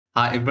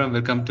Hi everyone,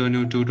 welcome to a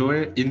new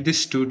tutorial. In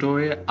this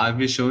tutorial, I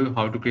will show you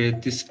how to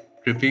create this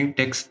dripping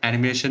text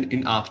animation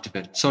in After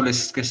Effects. So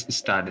let's get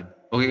started.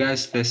 Okay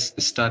guys, let's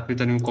start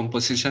with a new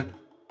composition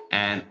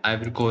and I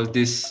will call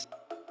this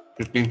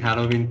dripping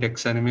Halloween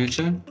text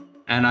animation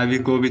and I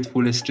will go with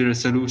full HD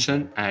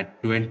resolution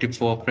at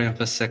 24 frames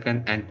per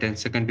second and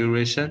 10-second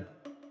duration.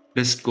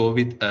 Let's go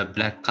with a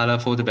black color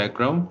for the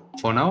background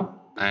for now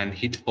and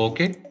hit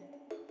OK.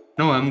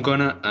 Now I'm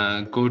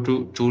gonna go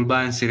to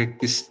toolbar and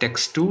select this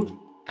text tool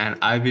and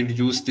I will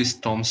use this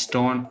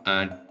Tombstone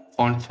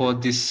font for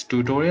this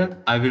tutorial.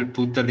 I will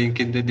put the link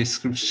in the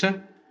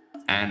description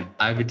and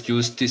I will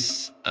use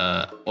this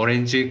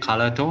orangey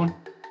color tone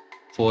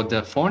for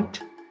the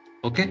font.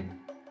 Okay,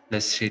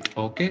 let's hit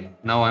OK.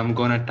 Now I'm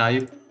gonna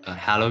type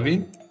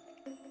Halloween.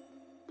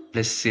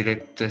 Let's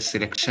select the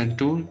selection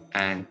tool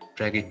and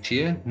drag it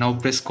here. Now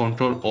press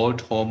Ctrl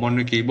Alt Home on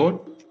the keyboard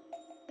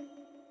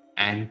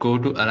and go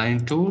to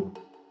Align tool.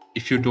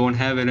 If you don't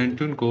have Align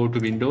tool, go to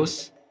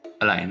Windows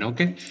Align.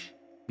 Okay,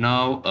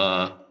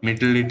 now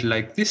middle it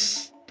like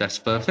this. That's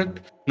perfect.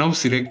 Now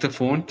select the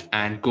font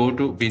and go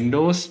to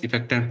Windows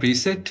Effect and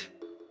Preset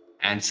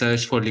and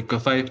search for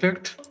Liquify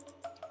effect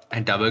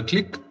and double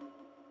click.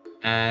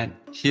 And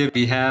here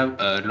we have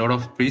a lot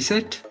of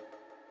preset.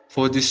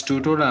 For this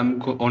tutorial,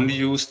 I'm only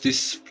use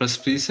this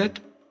first preset.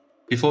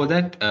 Before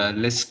that,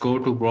 let's go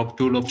to Warp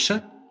Tool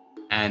option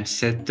and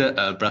set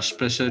the brush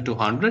pressure to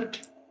 100.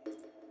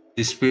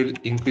 This will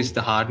increase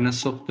the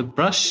hardness of the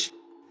brush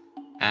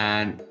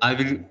and I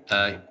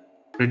will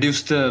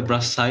reduce the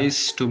brush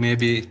size to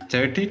maybe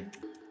 30.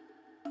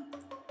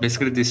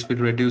 Basically this will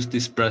reduce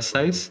this brush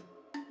size.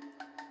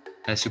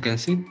 As you can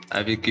see,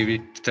 I will give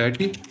it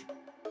 30.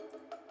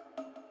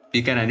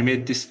 We can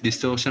animate this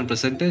distortion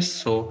percentage,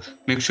 so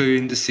make sure you're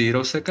in the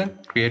 0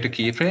 second, create a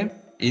keyframe.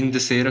 In the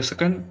 0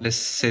 second, let's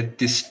set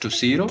this to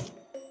 0.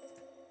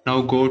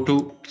 Now go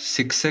to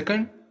 6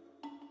 second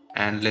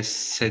and let's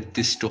set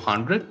this to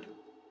 100.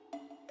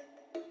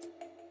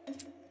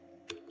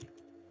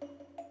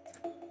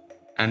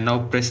 And now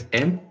press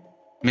M.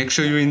 Make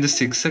sure you're in the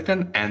 6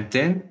 second and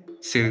then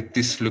select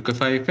this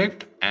Liquify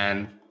effect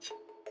and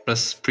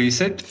press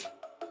preset.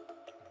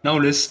 Now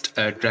let's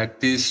drag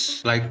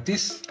this like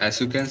this. As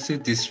you can see,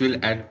 this will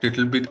add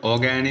little bit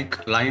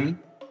organic line.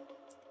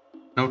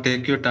 Now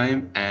take your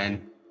time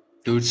and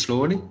do it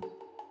slowly.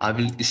 I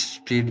will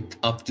speed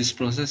up this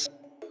process.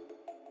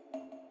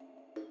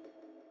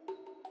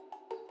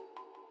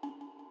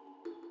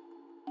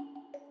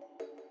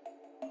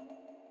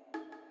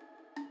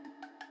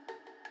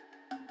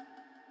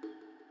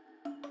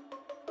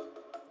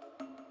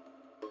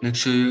 Make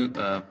sure you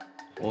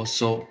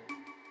also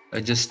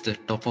adjust the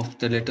top of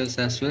the letters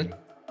as well,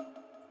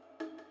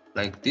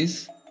 like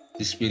this.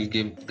 This will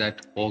give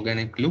that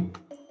organic look.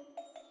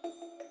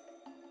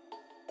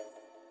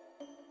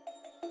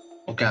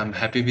 Okay, I'm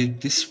happy with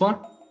this one.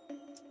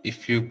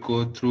 If you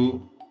go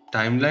through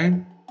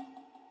timeline,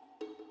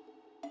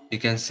 you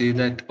can see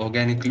that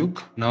organic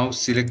look. Now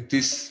select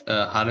this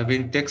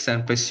Halloween text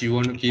and press U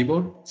on the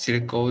keyboard.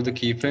 Select all the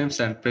keyframes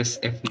and press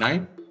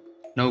F9.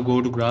 Now go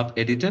to graph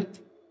editor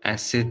and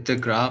set the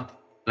graph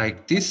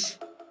like this.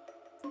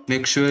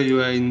 Make sure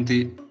you are in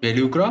the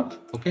value graph,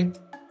 okay?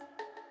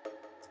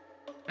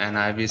 And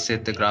I will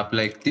set the graph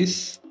like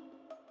this.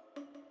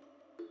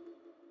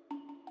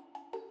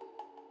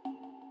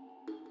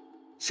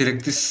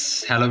 Select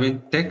this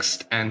Halloween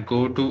text and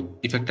go to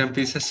Effect and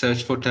Preset,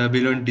 search for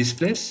turbulent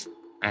displays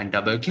and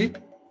double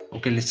click.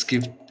 Okay, let's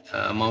give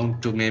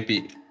amount to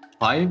maybe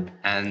 5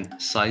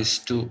 and size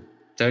to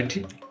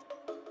 30.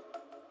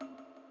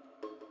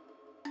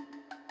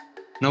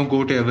 Now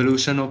go to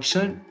evolution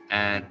option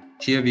and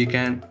here we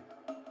can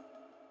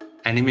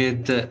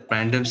animate the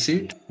random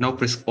seed. Now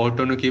press Alt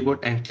on the keyboard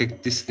and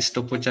click this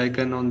stopwatch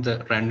icon on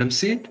the random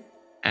seed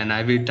and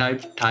I will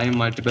type time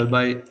multiple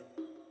by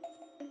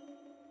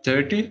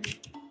 30.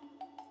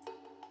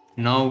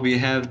 Now we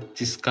have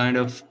this kind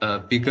of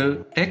bigger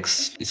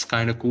text. It's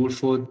kind of cool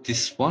for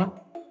this one.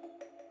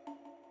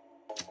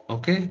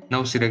 Okay,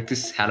 now select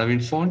this Halloween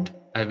font.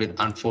 I will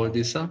unfold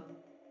this up.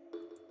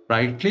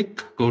 Right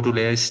click, go to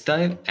layer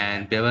style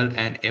and bevel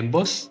and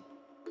emboss.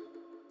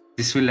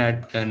 This will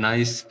add a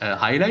nice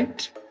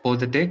highlight for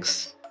the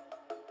text.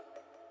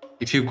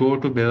 If you go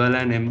to bevel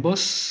and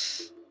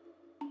emboss,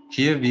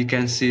 here we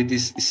can see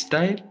this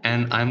style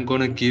and I'm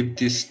gonna give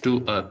this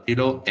to a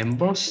below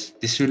emboss.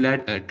 This will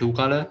add a two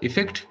color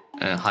effect,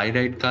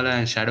 highlight color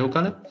and shadow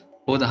color.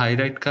 For the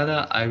highlight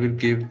color, I will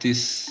give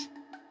this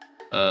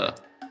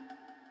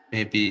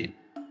maybe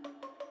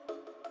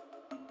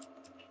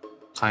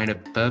kind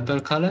of purple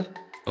color.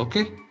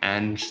 Okay,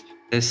 and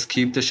let's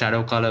keep the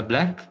shadow color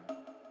black.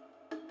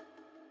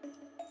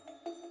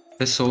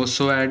 Let's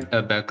also add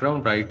a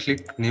background. Right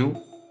click, new,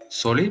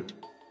 solid,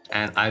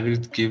 and I will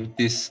give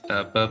this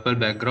purple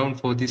background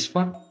for this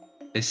one.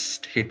 Let's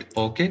hit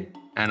OK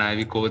and I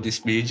will go this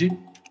BG.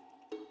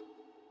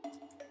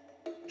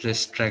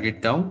 Just drag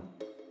it down.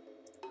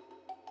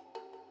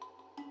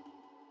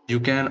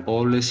 You can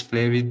always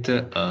play with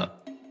the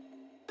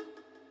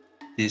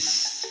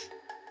this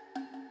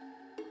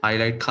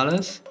highlight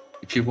colors.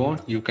 If you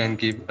want, you can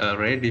give a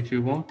red if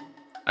you want.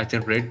 I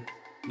think red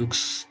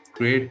looks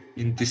great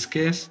in this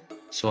case,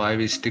 so I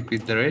will stick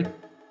with the red.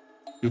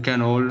 You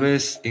can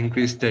always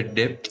increase the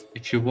depth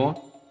if you want.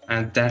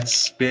 And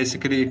that's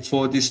basically it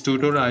for this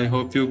tutorial. I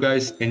hope you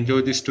guys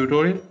enjoyed this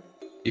tutorial.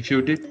 If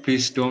you did,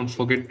 please don't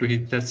forget to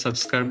hit that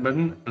subscribe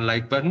button and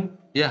like button.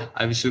 Yeah,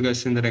 I will see you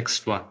guys in the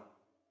next one.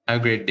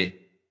 Have a great day.